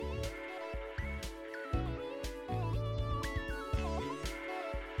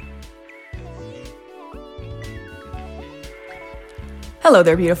Hello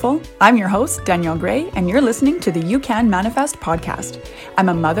there, beautiful. I'm your host, Danielle Gray, and you're listening to the You Can Manifest podcast. I'm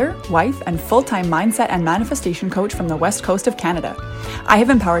a mother, wife, and full-time mindset and manifestation coach from the West Coast of Canada. I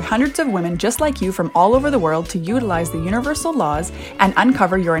have empowered hundreds of women just like you from all over the world to utilize the universal laws and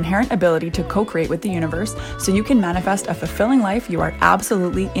uncover your inherent ability to co-create with the universe so you can manifest a fulfilling life you are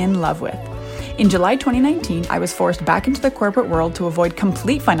absolutely in love with. In July 2019, I was forced back into the corporate world to avoid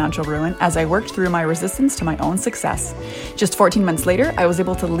complete financial ruin as I worked through my resistance to my own success. Just 14 months later, I was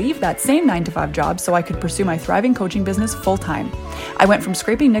able to leave that same 9-to-5 job so I could pursue my thriving coaching business full-time. I went from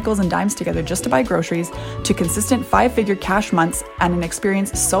scraping nickels and dimes together just to buy groceries to consistent 5-figure cash months and an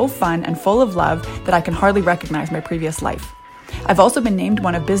experience so fun and full of love that I can hardly recognize my previous life. I've also been named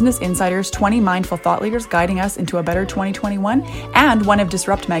one of Business Insider's 20 mindful thought leaders guiding us into a better 2021 and one of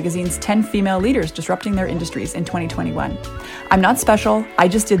Disrupt Magazine's 10 female leaders disrupting their industries in 2021. I'm not special, I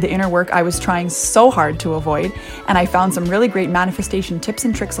just did the inner work I was trying so hard to avoid, and I found some really great manifestation tips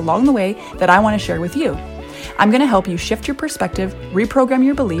and tricks along the way that I want to share with you. I'm going to help you shift your perspective, reprogram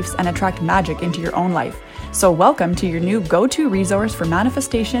your beliefs, and attract magic into your own life. So welcome to your new go-to resource for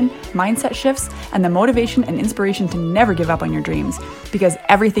manifestation, mindset shifts, and the motivation and inspiration to never give up on your dreams, because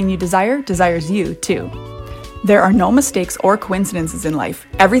everything you desire desires you too. There are no mistakes or coincidences in life.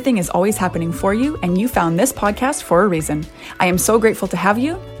 Everything is always happening for you, and you found this podcast for a reason. I am so grateful to have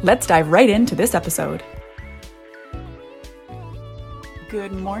you. Let's dive right into this episode.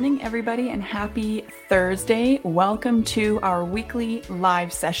 Good morning, everybody, and happy Thursday. Welcome to our weekly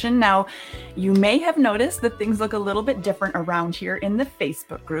live session. Now, you may have noticed that things look a little bit different around here in the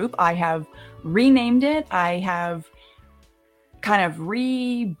Facebook group. I have renamed it. I have kind of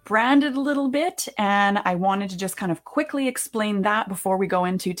rebranded a little bit, and I wanted to just kind of quickly explain that before we go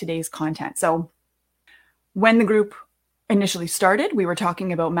into today's content. So when the group initially started, we were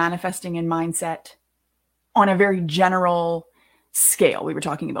talking about manifesting and mindset on a very general scale. We were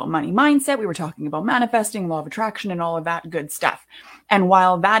talking about money mindset. We were talking about manifesting, law of attraction, and all of that good stuff. And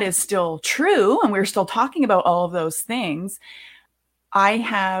while that is still true, and we're still talking about all of those things, I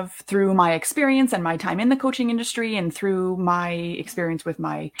have, through my experience and my time in the coaching industry and through my experience with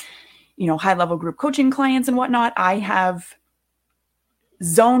my, high-level group coaching clients and whatnot, I have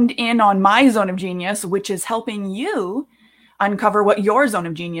zoned in on my zone of genius, which is helping you uncover what your zone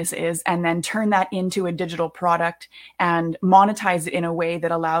of genius is, and then turn that into a digital product and monetize it in a way that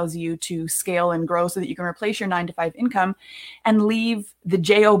allows you to scale and grow so that you can replace your 9-to-5 income and leave the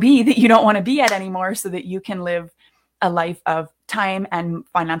job that you don't want to be at anymore so that you can live a life of time and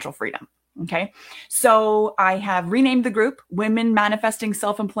financial freedom. Okay. So I have renamed the group Women Manifesting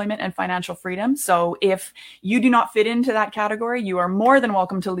Self-Employment and Financial Freedom. So if you do not fit into that category, you are more than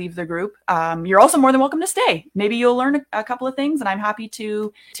welcome to leave the group. You're also more than welcome to stay. Maybe you'll learn a couple of things, and I'm happy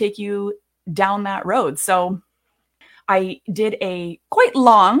to take you down that road. So I did a quite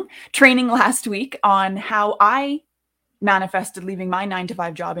long training last week on how I manifested leaving my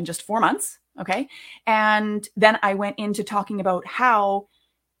 9-to-5 job in just 4 months. Okay. And then I went into talking about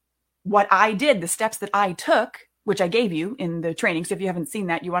what I did, the steps that I took, which I gave you in the training. So if you haven't seen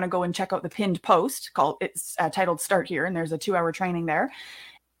that, you want to go and check out the pinned post it's titled Start Here. And there's a 2-hour training there.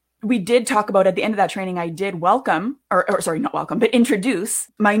 We did talk about at the end of that training, I did introduce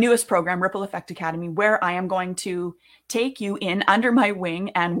my newest program, Ripple Effect Academy, where I am going to take you in under my wing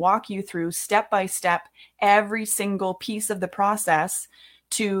and walk you through step by step, every single piece of the process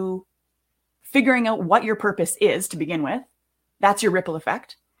to figuring out what your purpose is to begin with. That's your ripple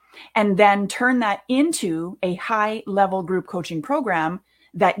effect. And then turn that into a high-level group coaching program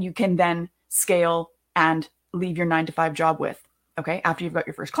that you can then scale and leave your 9-to-5 job with, okay, after you've got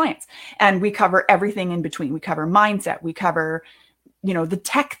your first clients. And we cover everything in between. We cover mindset. We cover, the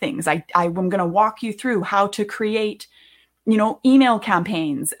tech things. I'm going to walk you through how to create, email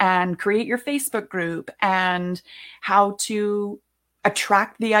campaigns and create your Facebook group and how to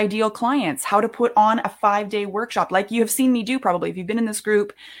attract the ideal clients, how to put on a 5-day workshop like you have seen me do probably. If you've been in this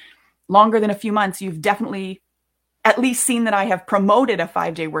group longer than a few months, you've definitely at least seen that I have promoted a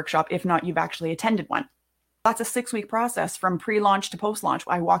 5-day workshop. If not, you've actually attended one. That's a 6-week process from pre-launch to post-launch.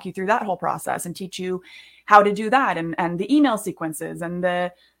 I walk you through that whole process and teach you how to do that and the email sequences and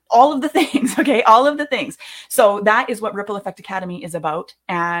all of the things, okay? All of the things. So that is what Ripple Effect Academy is about.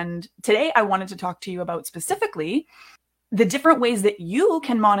 And today I wanted to talk to you about specifically the different ways that you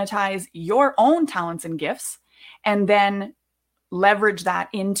can monetize your own talents and gifts and then leverage that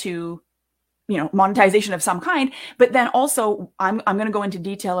into, monetization of some kind. But then also I'm going to go into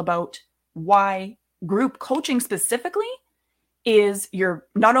detail about why group coaching specifically is your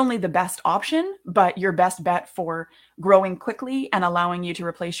not only the best option, but your best bet for growing quickly and allowing you to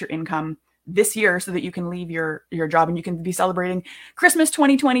replace your income this year so that you can leave your job and you can be celebrating Christmas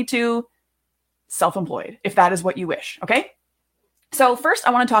 2022 self-employed, if that is what you wish. Okay. So first,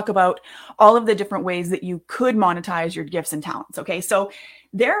 I want to talk about all of the different ways that you could monetize your gifts and talents. Okay. So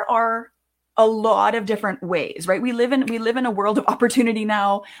there are a lot of different ways, right? We live in a world of opportunity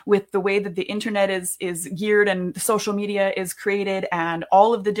now with the way that the internet is geared and social media is created and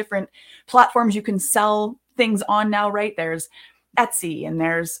all of the different platforms you can sell things on now, right? There's Etsy and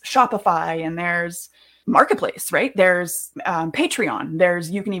there's Shopify and there's Marketplace, right? There's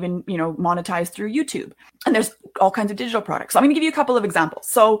Patreon. You can even, monetize through YouTube, and there's all kinds of digital products. So I'm going to give you a couple of examples.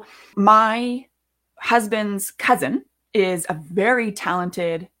 So my husband's cousin is a very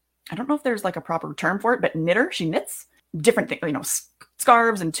talented, I don't know if there's like a proper term for it, but knitter. She knits different things,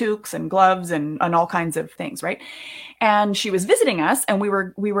 scarves and toques and gloves and all kinds of things, right? And she was visiting us, and we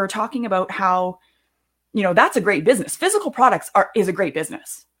were talking about how, that's a great business. Physical products is a great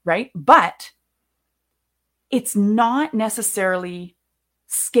business, right? But it's not necessarily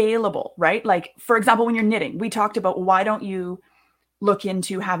scalable, right? Like, for example, when you're knitting, we talked about why don't you look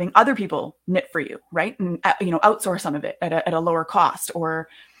into having other people knit for you, right? And, outsource some of it at a lower cost, or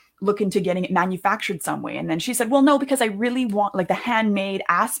look into getting it manufactured some way. And then she said, well, no, because I really want, like, the handmade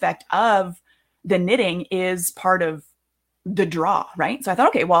aspect of the knitting is part of the draw, right? So I thought,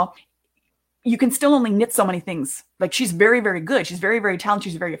 okay, well, you can still only knit so many things. Like, she's very, very good. She's very, very talented.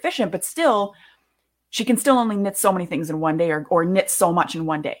 She's very efficient, but still, she can still only knit so many things in one day, or knit so much in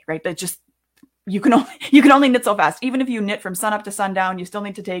one day, right? That just, you can only knit so fast. Even if you knit from sun up to sundown, you still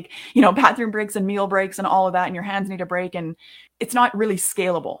need to take, bathroom breaks and meal breaks and all of that, and your hands need a break, and it's not really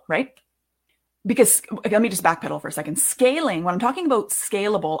scalable, right? Because let me just backpedal for a second. Scaling, when I'm talking about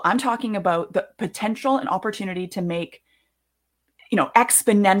scalable, I'm talking about the potential and opportunity to make,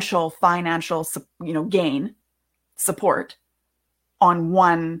 exponential financial, gain, support on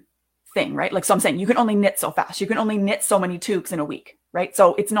one thing, right? Like, so I'm saying you can only knit so fast. You can only knit so many toques in a week, right?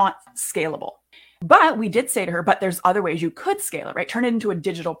 So it's not scalable. But we did say to her, but there's other ways you could scale it, right? Turn it into a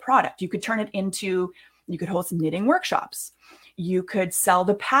digital product. You could host knitting workshops. You could sell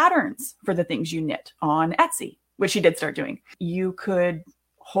the patterns for the things you knit on Etsy, which she did start doing. You could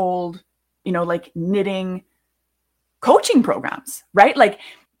hold, like, knitting coaching programs, right? Like,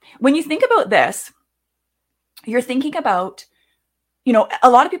 when you think about this, you're thinking about, a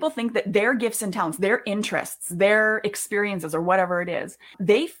lot of people think that their gifts and talents, their interests, their experiences, or whatever it is,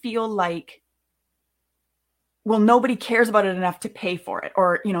 they feel like, well, nobody cares about it enough to pay for it,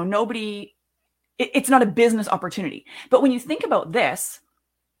 or, it's not a business opportunity. But when you think about this,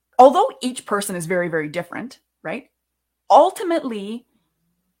 although each person is very, very different, right? Ultimately,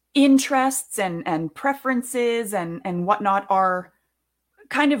 interests and preferences and whatnot are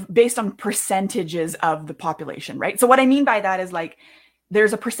kind of based on percentages of the population, right? So what I mean by that is, like,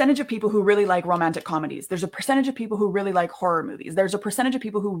 there's a percentage of people who really like romantic comedies. There's a percentage of people who really like horror movies. There's a percentage of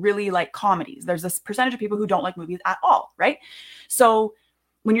people who really like comedies. There's this percentage of people who don't like movies at all, right? So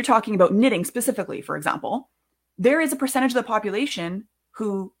when you're talking about knitting specifically, for example, there is a percentage of the population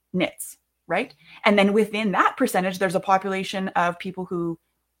who knits, right? And then within that percentage, there's a population of people who,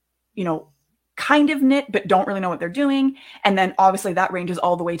 kind of knit, but don't really know what they're doing. And then obviously that ranges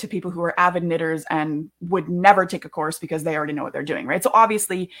all the way to people who are avid knitters and would never take a course because they already know what they're doing, right? So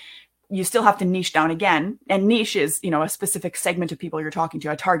obviously you still have to niche down again. And niche is, a specific segment of people you're talking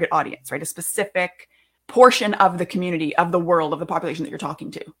to, a target audience, right? A specific portion of the community, of the world, of the population that you're talking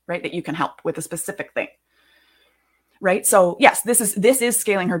to, right? That you can help with a specific thing, right? So yes, this is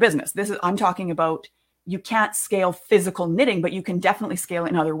scaling her business. I'm talking about, you can't scale physical knitting, but you can definitely scale it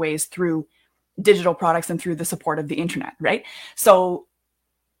in other ways through digital products and through the support of the internet, right? So,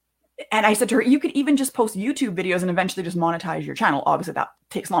 and I said to her, you could even just post YouTube videos and eventually just monetize your channel. Obviously that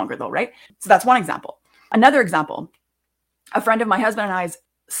takes longer though, right? So that's one example. Another example, a friend of my husband and I's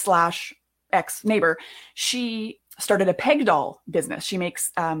 / ex-neighbor, she started a peg doll business. She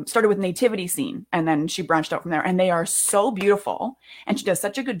makes, started with Nativity Scene, and then she branched out from there, and they are so beautiful and she does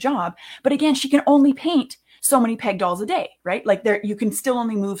such a good job. But again, she can only paint so many peg dolls a day, right? Like, you can still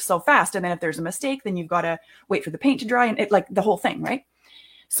only move so fast. And then if there's a mistake, then you've got to wait for the paint to dry, and it, like, the whole thing, right?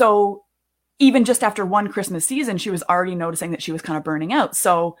 So even just after one Christmas season, she was already noticing that she was kind of burning out.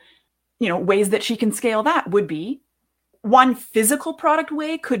 So, ways that she can scale that would be, one physical product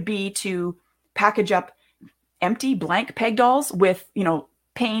way could be to package up empty blank peg dolls with,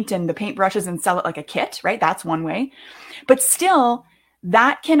 paint and the paint brushes and sell it like a kit, right? That's one way. But still,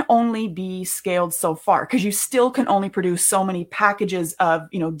 that can only be scaled so far, because you still can only produce so many packages of,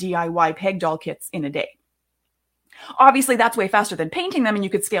 DIY peg doll kits in a day. Obviously, that's way faster than painting them, and you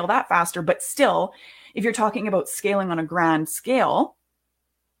could scale that faster. But still, if you're talking about scaling on a grand scale,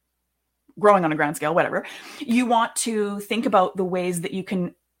 growing on a grand scale, whatever. You want to think about the ways that you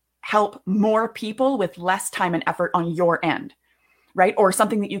can help more people with less time and effort on your end, right? Or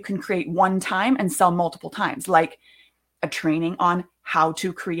something that you can create one time and sell multiple times, like a training on how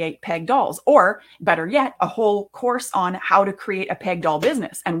to create peg dolls, or better yet, a whole course on how to create a peg doll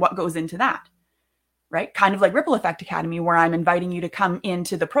business and what goes into that, right? Kind of like Ripple Effect Academy, where I'm inviting you to come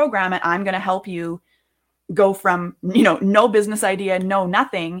into the program and I'm going to help you go from, no business idea, no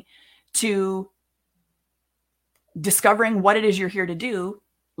nothing, to discovering what it is you're here to do,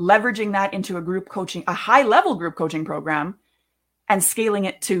 leveraging that into a high level group coaching program, and scaling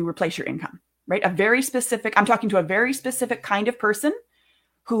it to replace your income, right? I'm talking to a very specific kind of person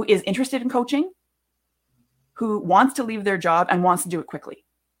who is interested in coaching, who wants to leave their job and wants to do it quickly,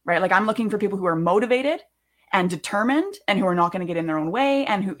 right? Like I'm looking for people who are motivated and determined and who are not going to get in their own way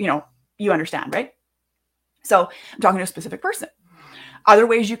and who, you understand, right? So I'm talking to a specific person. Other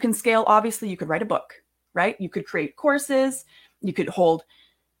ways you can scale, obviously, you could write a book, right? You could create courses, you could hold,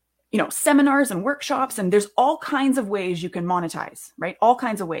 seminars and workshops, and there's all kinds of ways you can monetize, right? All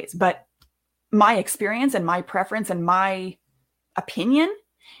kinds of ways. But my experience and my preference and my opinion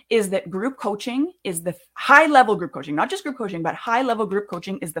is that group coaching is the high level group coaching, not just group coaching, but high level group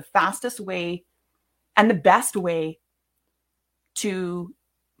coaching is the fastest way and the best way to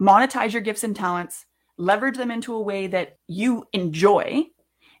monetize your gifts and talents, leverage them into a way that you enjoy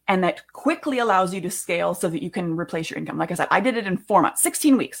and that quickly allows you to scale so that you can replace your income. Like I said, I did it in 4 months,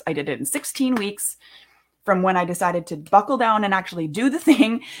 16 weeks. I did it in 16 weeks from when I decided to buckle down and actually do the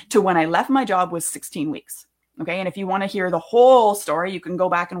thing to when I left my job was 16 weeks. Okay. And if you want to hear the whole story, you can go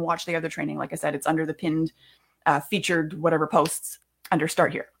back and watch the other training. Like I said, it's under the pinned featured whatever posts under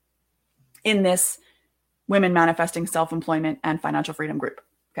Start Here in this Women Manifesting Self-Employment and Financial Freedom group.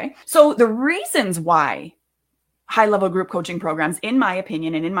 Okay. So the reasons why high-level group coaching programs, in my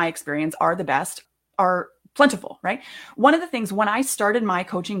opinion and in my experience, are the best are plentiful, right? One of the things when I started my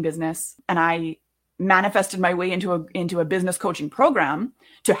coaching business and I manifested my way into a business coaching program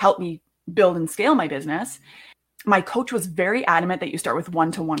to help me build and scale my business, my coach was very adamant that you start with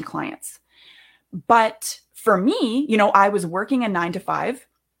one-to-one clients. But for me, I was working a 9 to 5.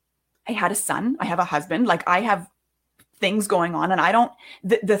 I had a son, I have a husband, like I have things going on. And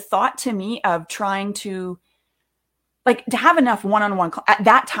the thought to me of trying to have enough one-on-one at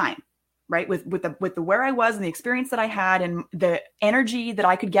that time, right? With the where I was and the experience that I had and the energy that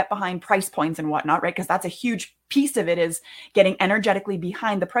I could get behind price points and whatnot, right? Because that's a huge piece of it, is getting energetically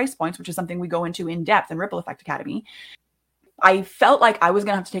behind the price points, which is something we go into in depth in Ripple Effect Academy. I felt like I was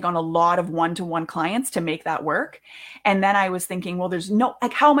going to have to take on a lot of one-to-one clients to make that work. And then I was thinking, well, there's no,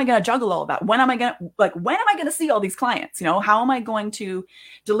 how am I going to juggle all of that? When am I going to see all these clients? How am I going to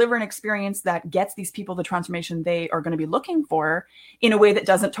deliver an experience that gets these people the transformation they are going to be looking for in a way that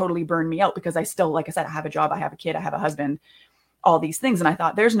doesn't totally burn me out? Because I still, like I said, I have a job, I have a kid, I have a husband, all these things. And I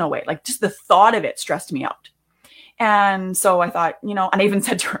thought, there's no way, just the thought of it stressed me out. And so I thought, and I even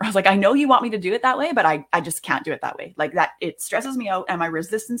said to her, I was like, I know you want me to do it that way, but I just can't do it that way. Like that, it stresses me out. And my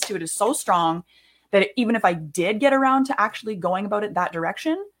resistance to it is so strong that even if I did get around to actually going about it that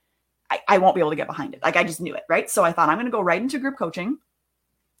direction, I won't be able to get behind it. Like I just knew it. Right. So I thought I'm going to go right into group coaching.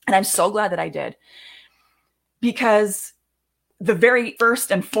 And I'm so glad that I did, because the very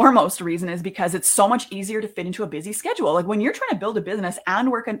first and foremost reason is because it's so much easier to fit into a busy schedule. Like when you're trying to build a business and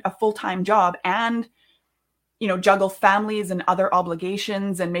work a full-time job and juggle families and other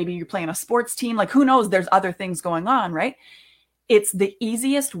obligations, and maybe you're playing a sports team, like who knows, there's other things going on, right? It's the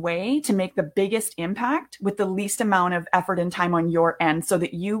easiest way to make the biggest impact with the least amount of effort and time on your end so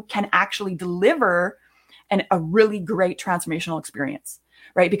that you can actually deliver a really great transformational experience,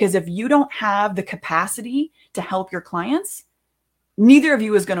 right? Because if you don't have the capacity to help your clients, neither of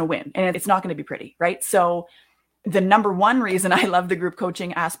you is going to win, and it's not going to be pretty, right? So the number one reason I love the group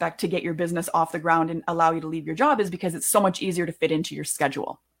coaching aspect to get your business off the ground and allow you to leave your job is because it's so much easier to fit into your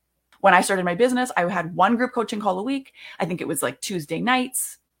schedule. When I started my business, I had one group coaching call a week. I think it was like Tuesday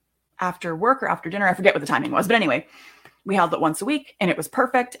nights after work or after dinner. I forget what the timing was. But anyway, we held it once a week and it was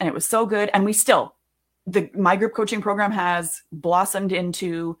perfect and it was so good. And my group coaching program has blossomed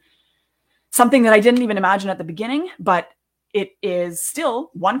into something that I didn't even imagine at the beginning, but it is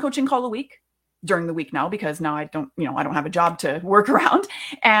still one coaching call a week during the week now, because now I don't have a job to work around.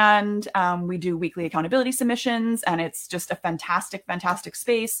 And we do weekly accountability submissions, and it's just a fantastic, fantastic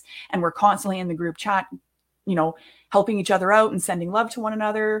space. And we're constantly in the group chat, helping each other out and sending love to one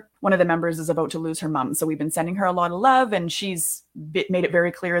another. One of the members is about to lose her mom, so we've been sending her a lot of love, and she's made it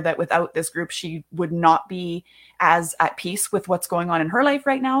very clear that without this group, she would not be as at peace with what's going on in her life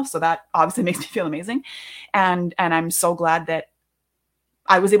right now. So that obviously makes me feel amazing. And I'm so glad that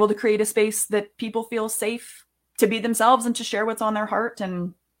I was able to create a space that people feel safe to be themselves and to share what's on their heart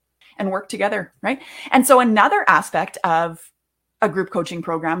and work together, right? And so another aspect of a group coaching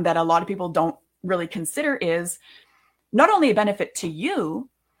program that a lot of people don't really consider is not only a benefit to you,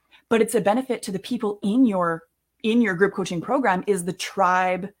 but it's a benefit to the people in your group coaching program is the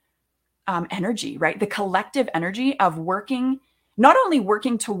tribe energy, right? The collective energy of not only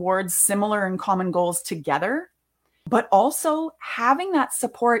working towards similar and common goals together, but also having that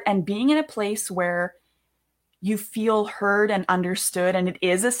support and being in a place where you feel heard and understood, and it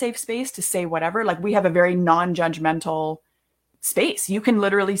is a safe space to say whatever. Like, we have a very non-judgmental space. You can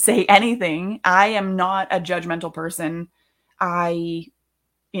literally say anything. I am not a judgmental person.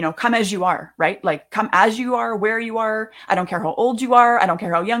 Come as you are, right? Like, come as you are, where you are. I don't care how old you are. I don't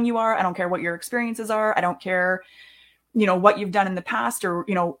care how young you are. I don't care what your experiences are. I don't care, what you've done in the past or,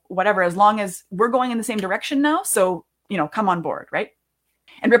 whatever, as long as we're going in the same direction now. So, come on board, right?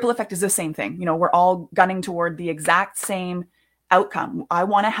 And Ripple Effect is the same thing. We're all gunning toward the exact same outcome. I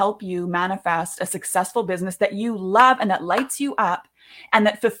want to help you manifest a successful business that you love and that lights you up and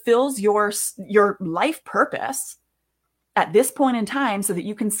that fulfills your life purpose at this point in time, so that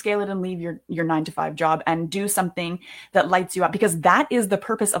you can scale it and leave your 9-to-5 job and do something that lights you up, because that is the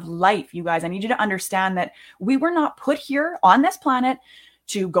purpose of life. You guys, I need you to understand that we were not put here on this planet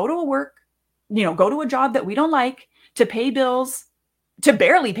to go to a job that we don't like, to pay bills, to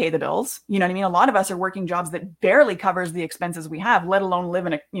barely pay the bills. You know what I mean? A lot of us are working jobs that barely covers the expenses we have, let alone live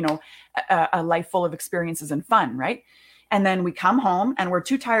in a life full of experiences and fun, right? And then we come home and we're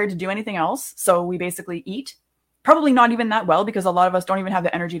too tired to do anything else. So we basically eat, probably not even that well, because a lot of us don't even have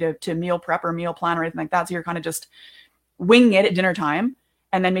the energy to meal prep or meal plan or anything like that. So you're kind of just winging it at dinner time.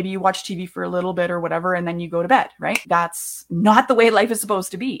 And then maybe you watch TV for a little bit or whatever, and then you go to bed, right? That's not the way life is supposed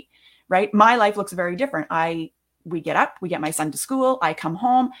to be, right? My life looks very different. We get up, we get my son to school, I come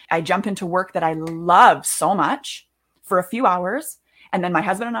home, I jump into work that I love so much for a few hours. And then my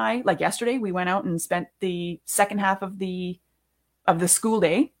husband and I, like yesterday, we went out and spent the second half of the school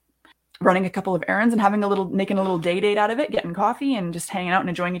day running a couple of errands and making a little day date out of it, getting coffee and just hanging out and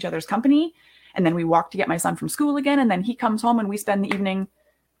enjoying each other's company. And then we walk to get my son from school again. And then he comes home and we spend the evening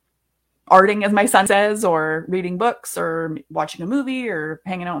arting, as my son says, or reading books or watching a movie or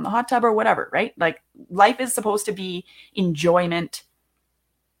hanging out in the hot tub or whatever, right? Like, life is supposed to be enjoyment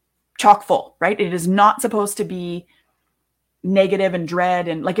chock full, right? It is not supposed to be negative and dread.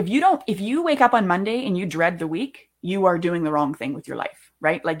 And like, if you wake up on Monday and you dread the week, you are doing the wrong thing with your life,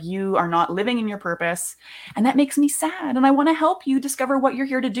 right? Like, you are not living in your purpose. And that makes me sad. And I want to help you discover what you're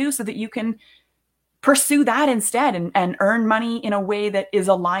here to do so that you can pursue that instead and earn money in a way that is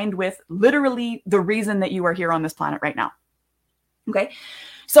aligned with literally the reason that you are here on this planet right now. Okay.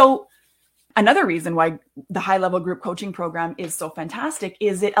 So another reason why the high level group coaching program is so fantastic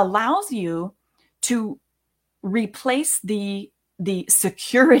is it allows you to replace the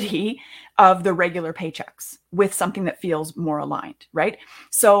security of the regular paychecks with something that feels more aligned, right?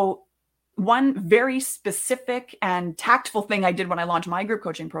 So one very specific and tactful thing I did when I launched my group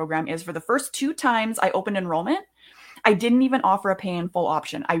coaching program is, for the first 2 times I opened enrollment, I didn't even offer a pay in full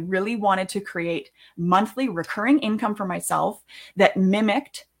option. I really wanted to create monthly recurring income for myself that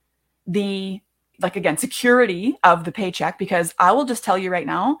mimicked the, security of the paycheck, because I will just tell you right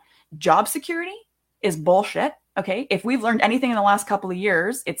now, job security is bullshit. Okay. If we've learned anything in the last couple of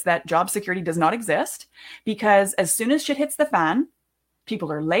years, it's that job security does not exist, because as soon as shit hits the fan,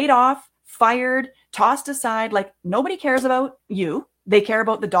 people are laid off, fired, tossed aside. Like, nobody cares about you. They care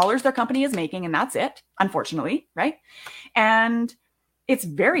about the dollars their company is making, and that's it, unfortunately, right? And it's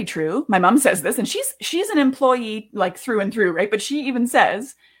very true. My mom says this, and she's an employee like through and through, right? But she even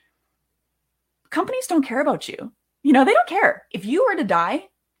says, companies don't care about you. They don't care. If you were to die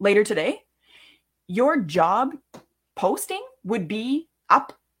later today, your job posting would be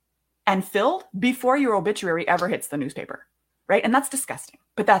up and filled before your obituary ever hits the newspaper, right? And that's disgusting,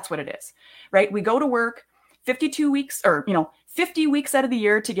 but that's what it is, right? We go to work 52 weeks or, 50 weeks out of the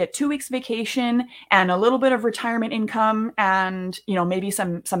year to get 2 weeks vacation and a little bit of retirement income and, maybe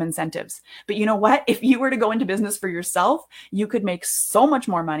some incentives. But you know what? If you were to go into business for yourself, you could make so much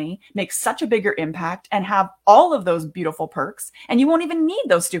more money, make such a bigger impact, and have all of those beautiful perks. And you won't even need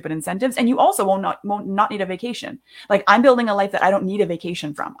those stupid incentives. And you also won't not need a vacation. Like, I'm building a life that I don't need a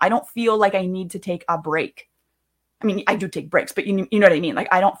vacation from. I don't feel like I need to take a break. I mean, I do take breaks, but you know what I mean? Like,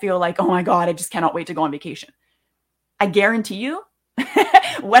 I don't feel like, oh my God, I just cannot wait to go on vacation. I guarantee you,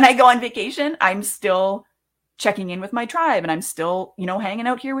 when I go on vacation, I'm still checking in with my tribe, and I'm still, hanging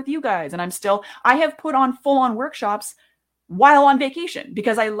out here with you guys. And I have put on full-on workshops while on vacation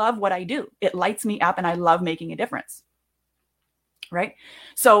because I love what I do. It lights me up and I love making a difference. right?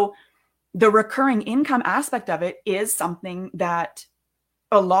 So the recurring income aspect of it is something that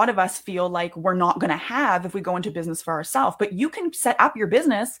a lot of us feel like we're not going to have if we go into business for ourselves. But you can set up your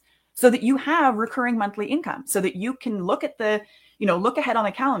business so that you have recurring monthly income, so that you can look at look ahead on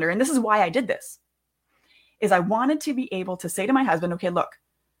the calendar. And this is why I did this, is I wanted to be able to say to my husband, okay, look,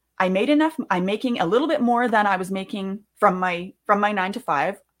 I made enough. I'm making a little bit more than I was making from my 9 to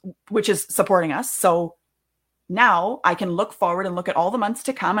 5, which is supporting us. So now I can look forward and look at all the months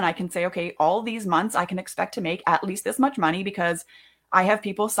to come, and I can say, okay, all these months I can expect to make at least this much money because I have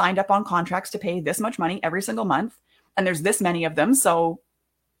people signed up on contracts to pay this much money every single month. And there's this many of them. So,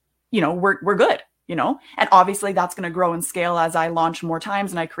 we're good, and obviously that's going to grow and scale as I launch more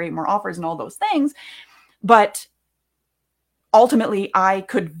times and I create more offers and all those things. But ultimately I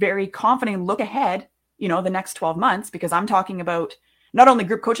could very confidently look ahead, the next 12 months, because I'm talking about not only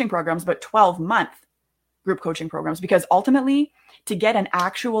group coaching programs, but 12-month group coaching programs, because ultimately to get an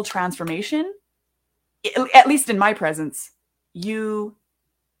actual transformation, at least in my presence, you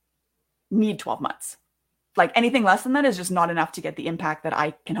need 12 months. Like anything less than that is just not enough to get the impact that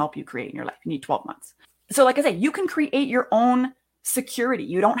I can help you create in your life. You need 12 months. So like I say, you can create your own security.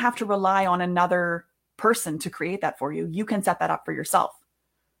 You don't have to rely on another person to create that for you. You can set that up for yourself,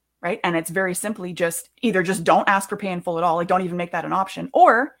 right? And it's very simply just don't ask for pay in full at all. Like don't even make that an option.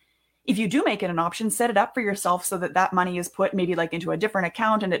 Or if you do make it an option, set it up for yourself so that that money is put maybe like into a different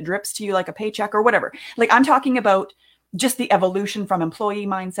account and it drips to you like a paycheck or whatever. Like I'm talking about just the evolution from employee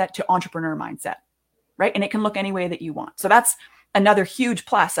mindset to entrepreneur mindset, right? And it can look any way that you want. So that's another huge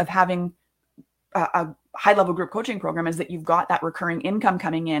plus of having a high-level group coaching program, is that you've got that recurring income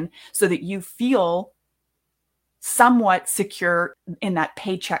coming in so that you feel somewhat secure in that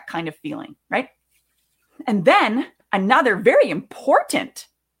paycheck kind of feeling, right? And then another very important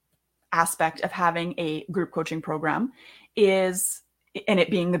aspect of having a group coaching program is, and it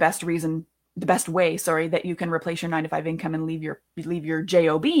being the best way that you can replace your 9-to-5 income and leave your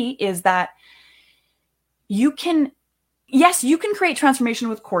job, is that you can create transformation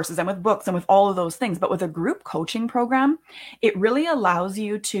with courses and with books and with all of those things. But with a group coaching program, it really allows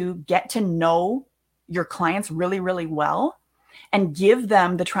you to get to know your clients really, really well and give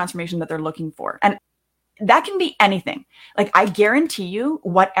them the transformation that they're looking for. And that can be anything. Like I guarantee you,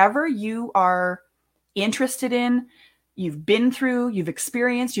 whatever you are interested in, you've been through, you've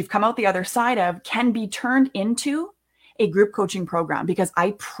experienced, you've come out the other side of, can be turned into a group coaching program. Because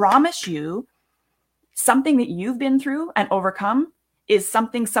I promise you, something that you've been through and overcome is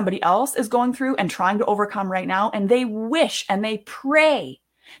something somebody else is going through and trying to overcome right now. And they wish and they pray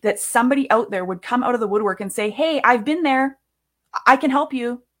that somebody out there would come out of the woodwork and say, hey, I've been there. I can help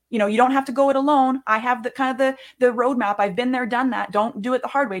you. You don't have to go it alone. I have the roadmap. I've been there, done that. Don't do it the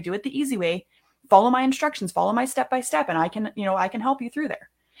hard way. Do it the easy way. Follow my instructions, follow my step-by-step, and I can help you through there.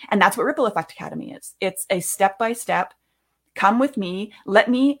 And that's what Ripple Effect Academy is. It's a step-by-step, come with me, let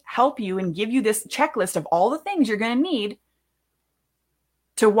me help you and give you this checklist of all the things you're going to need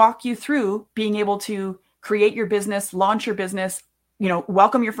to walk you through being able to create your business, launch your business,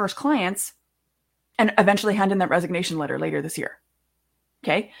 welcome your first clients, and eventually hand in that resignation letter later this year.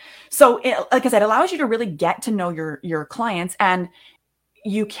 Okay. So like I said, it allows you to really get to know your clients, and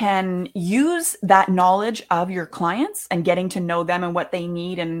you can use that knowledge of your clients and getting to know them and what they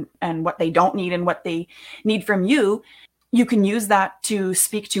need and what they don't need and what they need from you. You can use that to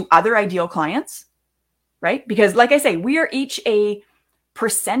speak to other ideal clients, right? Because like I say, we are each a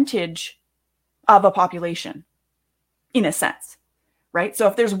percentage of a population in a sense, right? So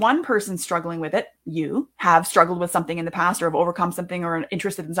if there's one person struggling with it, you have struggled with something in the past or have overcome something or are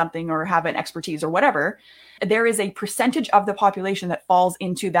interested in something or have an expertise or whatever, there is a percentage of the population that falls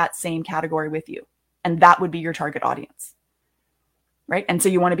into that same category with you. And that would be your target audience, right? And so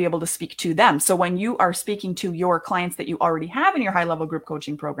you want to be able to speak to them. So when you are speaking to your clients that you already have in your high-level group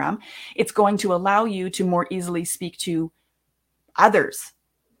coaching program, it's going to allow you to more easily speak to others,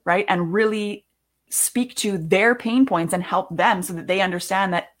 right? And really speak to their pain points and help them so that they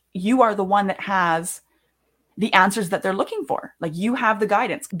understand that you are the one that has the answers that they're looking for. Like you have the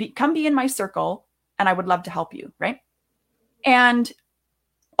guidance. Come be in my circle and I would love to help you, right? And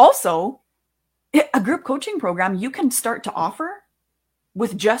also, a group coaching program you can start to offer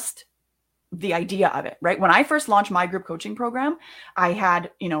with just the idea of it, right? When I first launched my group coaching program, I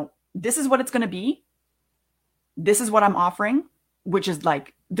had, this is what it's going to be. This is what I'm offering, which is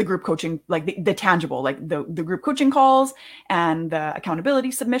like the group coaching, like the tangible, like the group coaching calls and the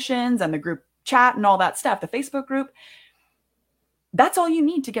accountability submissions and the group chat and all that stuff, the Facebook group. That's all you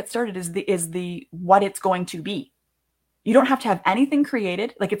need to get started is the what it's going to be. You don't have to have anything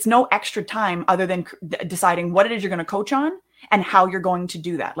created. Like it's no extra time other than deciding what it is you're going to coach on and how you're going to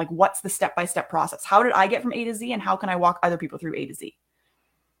do that. Like, what's the step-by-step process? How did I get from A to Z, and how can I walk other people through A to Z?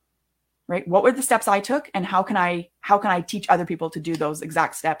 Right? What were the steps I took, and how can I teach other people to do those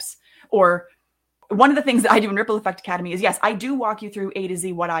exact steps? Or one of the things that I do in Ripple Effect Academy is, yes, I do walk you through A to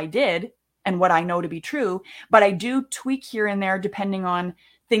Z what I did and what I know to be true, but I do tweak here and there depending on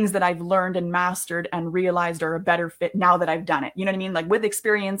things that I've learned and mastered and realized are a better fit now that I've done it. You know what I mean? Like, with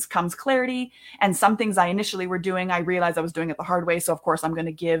experience comes clarity, and some things I initially were doing, I realized I was doing it the hard way. So of course I'm going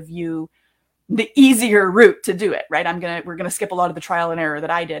to give you the easier route to do it, right? We're going to skip a lot of the trial and error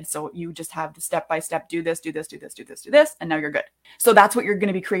that I did. So you just have the step-by-step, do this, do this, do this, do this, do this, and now you're good. So that's what you're going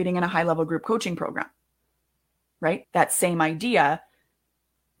to be creating in a high-level group coaching program, right? That same idea,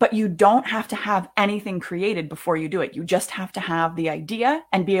 but you don't have to have anything created before you do it. You just have to have the idea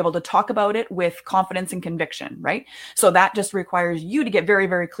and be able to talk about it with confidence and conviction, right? So that just requires you to get very,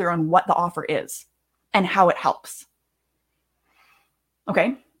 very clear on what the offer is and how it helps.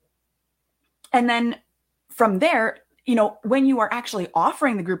 Okay. And then from there, when you are actually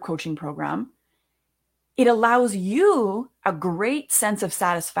offering the group coaching program, it allows you a great sense of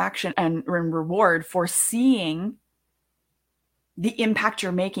satisfaction and reward for seeing the impact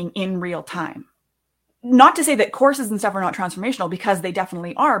you're making in real time. Not to say that courses and stuff are not transformational, because they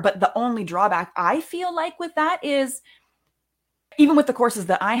definitely are. But the only drawback I feel like with that is, even with the courses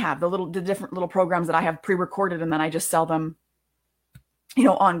that I have, the different little programs that I have pre-recorded, and then I just sell them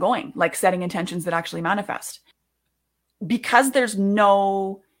ongoing, like setting intentions that actually manifest. Because there's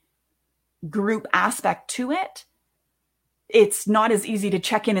no group aspect to it, it's not as easy to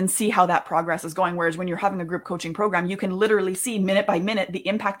check in and see how that progress is going. Whereas when you're having a group coaching program, you can literally see minute by minute the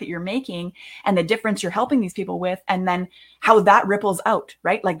impact that you're making and the difference you're helping these people with, and then how that ripples out,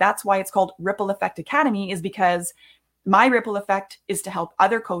 right? Like, that's why it's called Ripple Effect Academy, is because my ripple effect is to help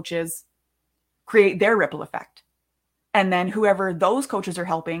other coaches create their ripple effect. And then whoever those coaches are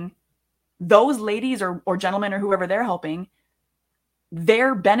helping, those ladies or gentlemen or whoever they're helping,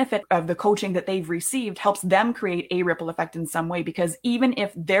 their benefit of the coaching that they've received helps them create a ripple effect in some way. Because even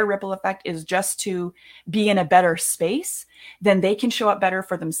if their ripple effect is just to be in a better space, then they can show up better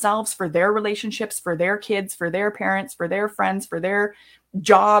for themselves, for their relationships, for their kids, for their parents, for their friends, for their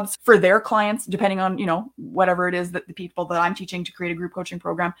jobs, for their clients, depending on, whatever it is that the people that I'm teaching to create a group coaching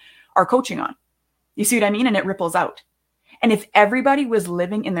program are coaching on. You see what I mean? And it ripples out. And if everybody was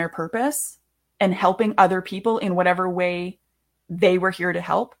living in their purpose and helping other people in whatever way they were here to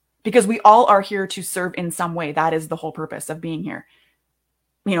help, because we all are here to serve in some way. That is the whole purpose of being here.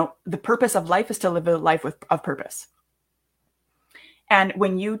 The purpose of life is to live a life of purpose. And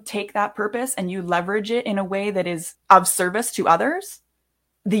when you take that purpose and you leverage it in a way that is of service to others,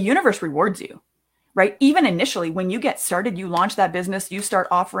 the universe rewards you. Right? Even initially, when you get started, you launch that business, you start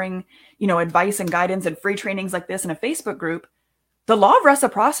offering, advice and guidance and free trainings like this in a Facebook group, the law of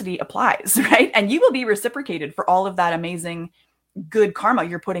reciprocity applies, right? And you will be reciprocated for all of that amazing, good karma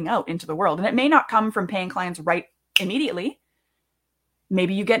you're putting out into the world. And it may not come from paying clients right immediately.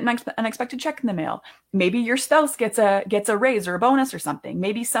 Maybe you get an unexpected check in the mail. Maybe your spouse gets a raise or a bonus or something.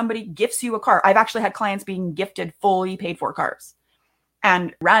 Maybe somebody gifts you a car. I've actually had clients being gifted fully paid for cars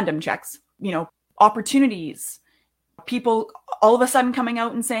and random checks, opportunities, people all of a sudden coming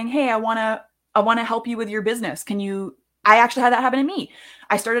out and saying, hey, I want to help you with your business. I actually had that happen to me.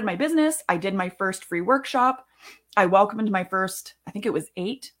 I started my business. I did my first free workshop. I welcomed my first, I think it was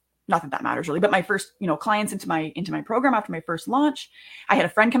 8, not that that matters really, but my first, clients into my program after my first launch. I had a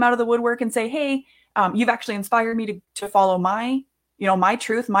friend come out of the woodwork and say, hey, you've actually inspired me to follow my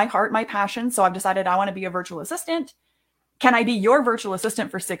truth, my heart, my passion. So I've decided I want to be a virtual assistant. Can I be your virtual assistant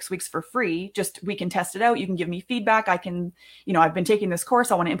for 6 weeks for free? Just, we can test it out. You can give me feedback. I can, I've been taking this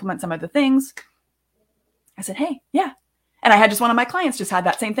course. I want to implement some of the things. I said, hey, yeah. And I had just one of my clients just had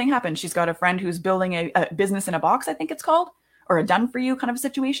that same thing happen. She's got a friend who's building a business in a box, I think it's called, or a done for you kind of a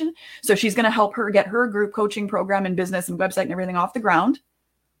situation. So she's going to help her get her group coaching program and business and website and everything off the ground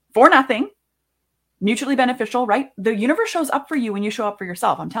for nothing, mutually beneficial, right? The universe shows up for you when you show up for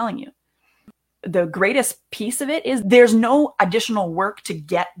yourself. I'm telling you. The greatest piece of it is there's no additional work to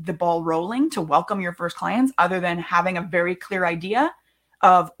get the ball rolling to welcome your first clients other than having a very clear idea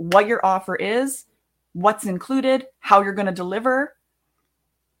of what your offer is, what's included, how you're going to deliver,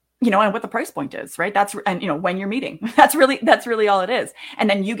 and what the price point is, right? When you're meeting, that's really all it is. And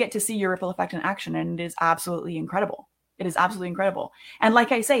then you get to see your ripple effect in action, and it is absolutely incredible. It is absolutely incredible. And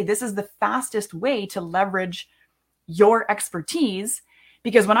like I say, this is the fastest way to leverage your expertise.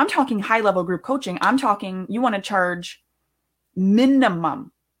 Because when I'm talking high-level group coaching, I'm talking, you want to charge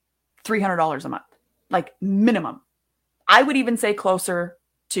minimum $300 a month, like minimum. I would even say closer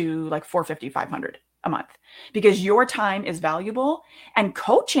to like $450, $500. a month because your time is valuable. And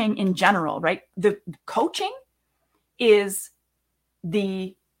coaching in general, right? The coaching is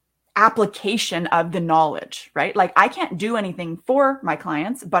the application of the knowledge, right? Like I can't do anything for my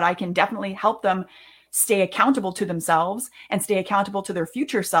clients, but I can definitely help them stay accountable to themselves and stay accountable to their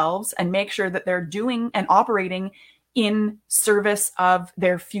future selves and make sure that they're doing and operating in service of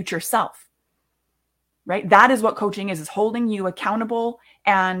their future self, right? That is what coaching is holding you accountable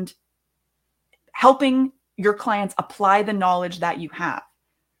and helping your clients apply the knowledge that you have,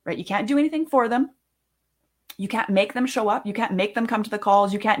 right? You can't do anything for them. You can't make them show up. You can't make them come to the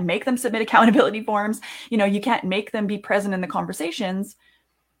calls. You can't make them submit accountability forms. You can't make them be present in the conversations,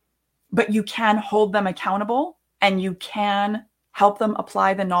 but you can hold them accountable and you can help them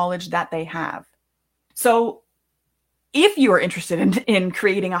apply the knowledge that they have. So if you are interested in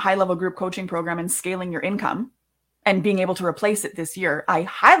creating a high-level group coaching program and scaling your income and being able to replace it this year, I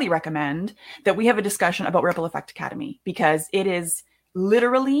highly recommend that we have a discussion about Ripple Effect Academy because it is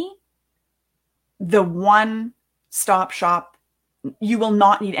literally the one-stop shop. You will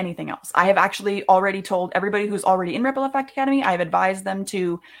not need anything else. I have actually already told everybody who's already in Ripple Effect Academy, I have advised them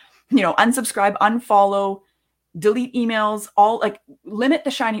to, unsubscribe, unfollow, delete emails, limit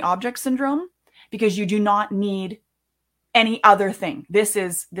the shiny object syndrome because you do not need any other thing. This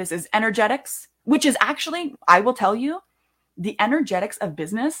is energetics, which is actually, I will tell you, the energetics of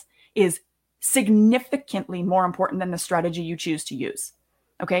business is significantly more important than the strategy you choose to use.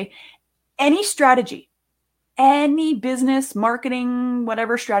 Okay. Any strategy, any business, marketing,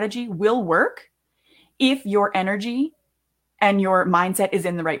 whatever strategy will work if your energy and your mindset is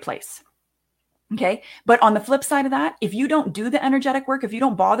in the right place. Okay. But on the flip side of that, if you don't do the energetic work, if you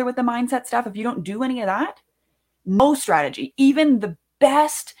don't bother with the mindset stuff, if you don't do any of that, no strategy, even the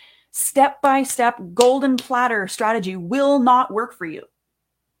best step-by-step golden platter strategy will not work for you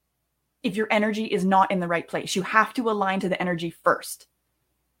if your energy is not in the right place. You have to align to the energy first.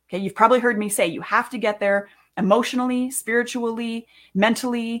 Okay. You've probably heard me say you have to get there emotionally, spiritually,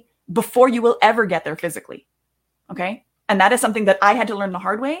 mentally, before you will ever get there physically. Okay. And that is something that I had to learn the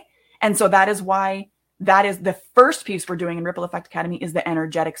hard way. And so that is why that is the first piece we're doing in Ripple Effect Academy is the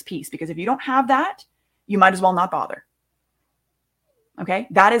energetics piece. Because if you don't have that, you might as well not bother. Okay.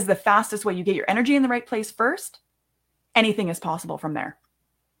 That is the fastest way. You get your energy in the right place first. Anything is possible from there.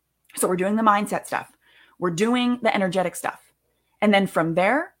 So we're doing the mindset stuff. We're doing the energetic stuff. And then from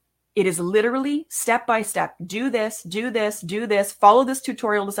there, it is literally step by step. Do this, do this, do this. Follow this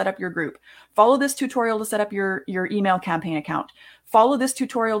tutorial to set up your group. Follow this tutorial to set up your email campaign account. Follow this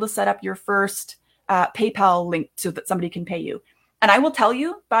tutorial to set up your first PayPal link so that somebody can pay you. And I will tell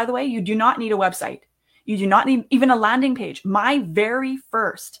you, by the way, you do not need a website. You do not need even a landing page. My very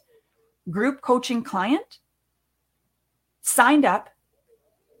first group coaching client signed up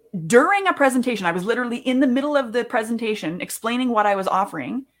during a presentation. I was literally in the middle of the presentation explaining what I was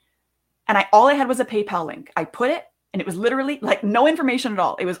offering. And all I had was a PayPal link. I put it and it was literally like no information at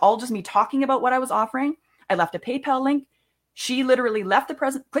all. It was all just me talking about what I was offering. I left a PayPal link. She literally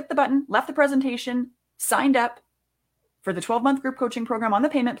clicked the button, left the presentation, signed up for the 12-month group coaching program on the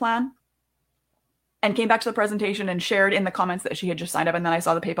payment plan, and came back to the presentation and shared in the comments that she had just signed up. And then I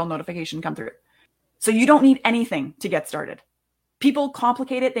saw the PayPal notification come through. So you don't need anything to get started. People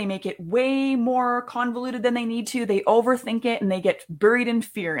complicate it. They make it way more convoluted than they need to. They overthink it and they get buried in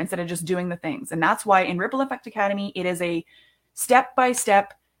fear instead of just doing the things. And that's why in Ripple Effect Academy, it is a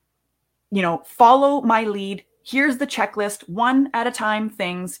step-by-step, follow my lead. Here's the checklist, one at a time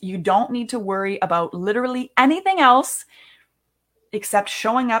things. You don't need to worry about literally anything else except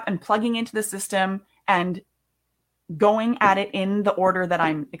showing up and plugging into the system and going at it in the order that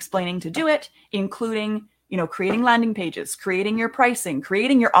I'm explaining to do it, including, creating landing pages, creating your pricing,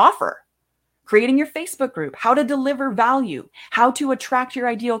 creating your offer, creating your Facebook group, how to deliver value, how to attract your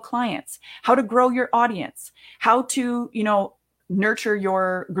ideal clients, how to grow your audience, how to, nurture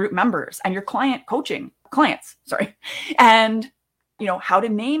your group members and your clients, and how to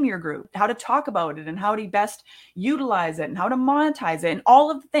name your group, how to talk about it and how to best utilize it and how to monetize it and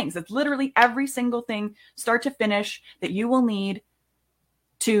all of the things. It's literally every single thing, start to finish, that you will need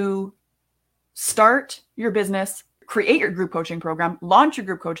to start your business, create your group coaching program, launch your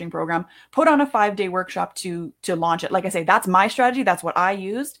group coaching program, put on a 5-day workshop to launch it. Like I say, that's my strategy. That's what I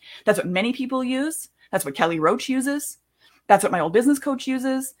used. That's what many people use. That's what Kelly Roach uses. That's what my old business coach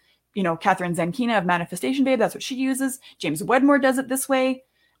uses. Catherine Zankina of Manifestation Babe, that's what she uses. James Wedmore does it this way.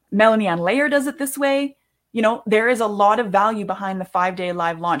 Melanie Ann Layer does it this way. There is a lot of value behind the 5-day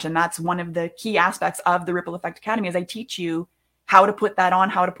live launch. And that's one of the key aspects of the Ripple Effect Academy is I teach you how to put that on,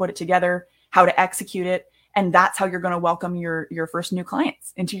 how to put it together, how to execute it, And that's how you're going to welcome your first new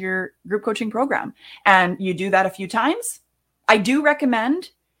clients into your group coaching program. And you do that a few times. I do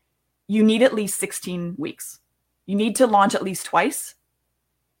recommend you need at least 16 weeks. You need to launch at least twice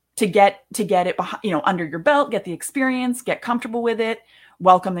to get it behind, under your belt, get the experience, get comfortable with it,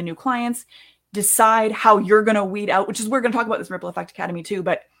 welcome the new clients, decide how you're going to weed out, which is, we're going to talk about this in Ripple Effect Academy too,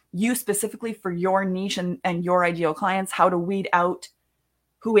 but you specifically for your niche and your ideal clients, how to weed out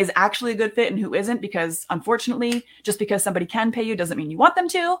who is actually a good fit and who isn't, because unfortunately, just because somebody can pay you doesn't mean you want them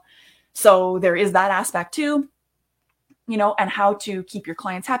to. So there is that aspect too, and how to keep your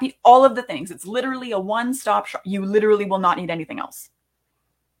clients happy, all of the things. It's literally a one-stop shop. You literally will not need anything else.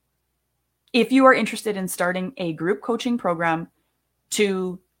 If you are interested in starting a group coaching program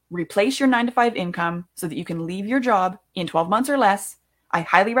to replace your 9-to-5 income so that you can leave your job in 12 months or less, I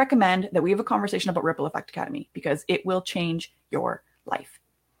highly recommend that we have a conversation about Ripple Effect Academy, because it will change your life.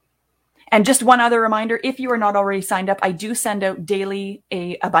 And just one other reminder, if you are not already signed up, I do send out daily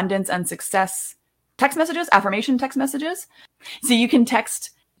abundance and success text messages, affirmation text messages. So you can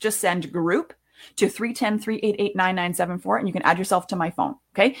just send group to 310-388-9974, and you can add yourself to my phone.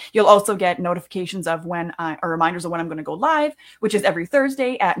 Okay. You'll also get notifications of or reminders of when I'm going to go live, which is every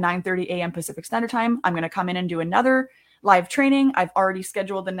Thursday at 9:30 a.m. Pacific Standard Time. I'm going to come in and do another live training. I've already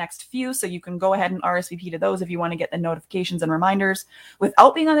scheduled the next few, so you can go ahead and RSVP to those if you want to get the notifications and reminders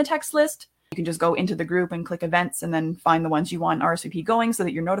without being on the text list. You can just go into the group and click events and then find the ones you want RSVP going so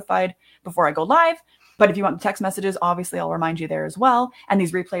that you're notified before I go live. But if you want the text messages, obviously I'll remind you there as well. And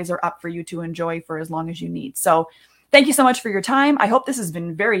these replays are up for you to enjoy for as long as you need. So thank you so much for your time. I hope this has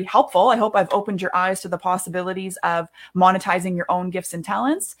been very helpful. I hope I've opened your eyes to the possibilities of monetizing your own gifts and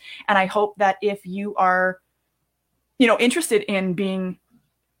talents. And I hope that if you are interested in being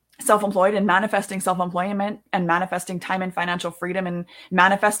self-employed and manifesting self-employment and manifesting time and financial freedom and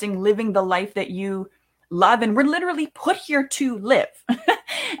manifesting living the life that you love, and we're literally put here to live.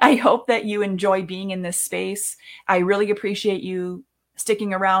 I hope that you enjoy being in this space. I really appreciate you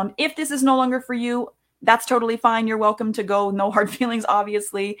sticking around. If this is no longer for you, that's totally fine. You're welcome to go. No hard feelings,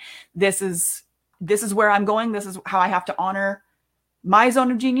 obviously. This is where I'm going. This is how I have to honor my zone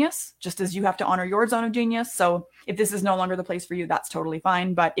of genius, just as you have to honor your zone of genius. So if this is no longer the place for you, that's totally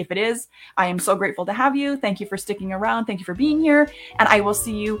fine. But if it is, I am so grateful to have you. Thank you for sticking around. Thank you for being here. And I will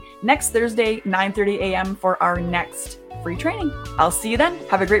see you next Thursday, 9:30 a.m. for our next free training. I'll see you then.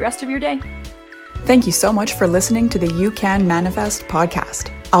 Have a great rest of your day. Thank you so much for listening to the You Can Manifest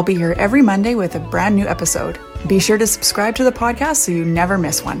podcast. I'll be here every Monday with a brand new episode. Be sure to subscribe to the podcast so you never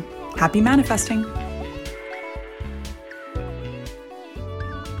miss one. Happy manifesting.